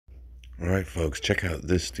All right, folks, check out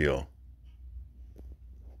this deal.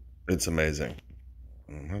 It's amazing.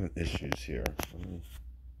 I'm having issues here.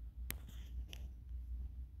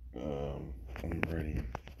 I'm ready.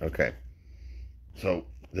 Okay. So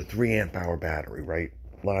the 3 amp hour battery, right?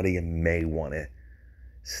 A lot of you may want to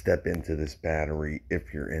step into this battery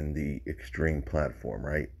if you're in the extreme platform,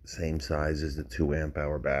 right? Same size as the 2 amp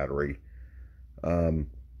hour battery.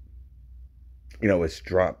 Um, it's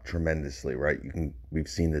dropped tremendously, right? We've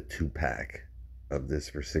seen the 2 pack of this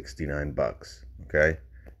for $69. Okay.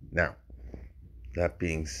 Now, that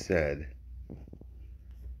being said,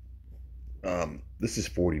 this is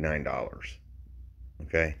 $49.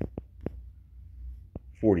 Okay,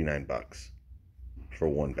 $49 for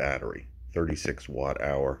one battery, 36 watt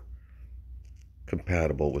hour,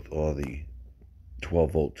 compatible with all the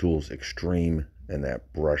 12-volt tools, extreme, and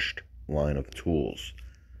that brushed line of tools.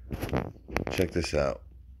 Check this out.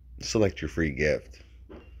 Select your free gift.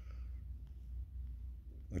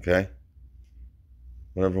 Okay,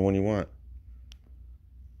 whatever one you want.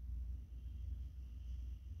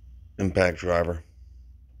 Impact driver,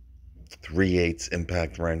 3/8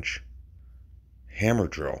 impact wrench, hammer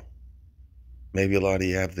drill. Maybe a lot of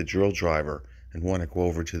you have the drill driver and want to go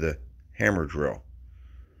over to the hammer drill.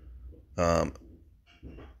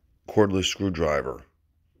 Cordless screwdriver,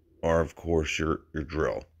 or of course your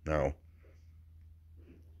drill. Now,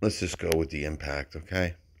 let's just go with the impact,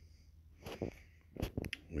 okay?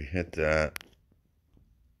 We hit that.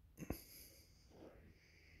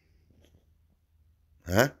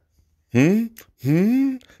 Huh? Hmm?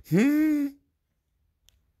 Hmm? Hmm?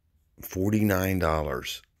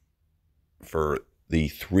 $49 for the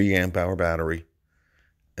 3 amp hour battery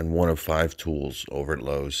and one of 5 tools over at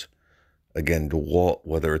Lowe's. Again, DeWalt,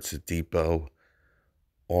 whether it's at Depot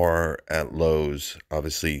or at Lowe's,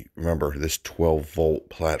 obviously, remember, this 12-volt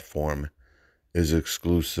platform is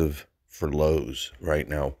exclusive for Lowe's right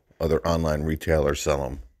now. Other online retailers sell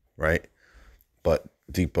them, right? But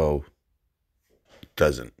Depot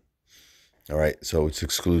doesn't. All right, so it's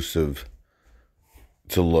exclusive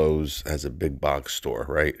to Lowe's as a big box store,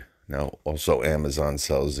 right? Now, also Amazon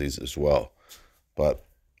sells these as well. But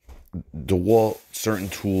DeWalt, certain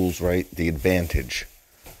tools, right? The Advantage,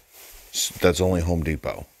 that's only Home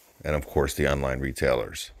Depot. And of course, the online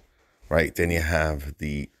retailers, right? Then you have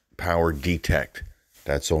the Power Detect,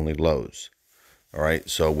 that's only Lowe's. All right,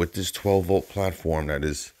 so with this 12-volt platform that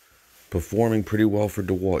is performing pretty well for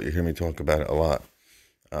DeWalt, you hear me talk about it a lot.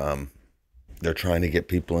 They're trying to get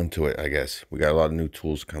people into it, I guess. We got a lot of new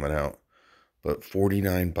tools coming out. But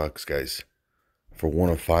 $49, guys, for one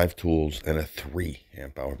of 5 tools and a 3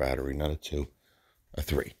 amp hour battery, not a 2, a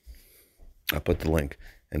 3. I'll put the link.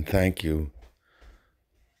 And thank you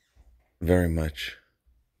very much.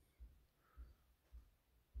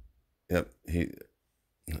 Yep,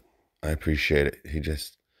 I appreciate it.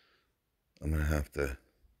 I'm going to have to,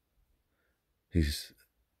 his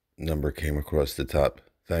number came across the top.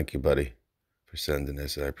 Thank you, buddy, for sending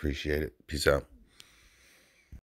this. I appreciate it. Peace out.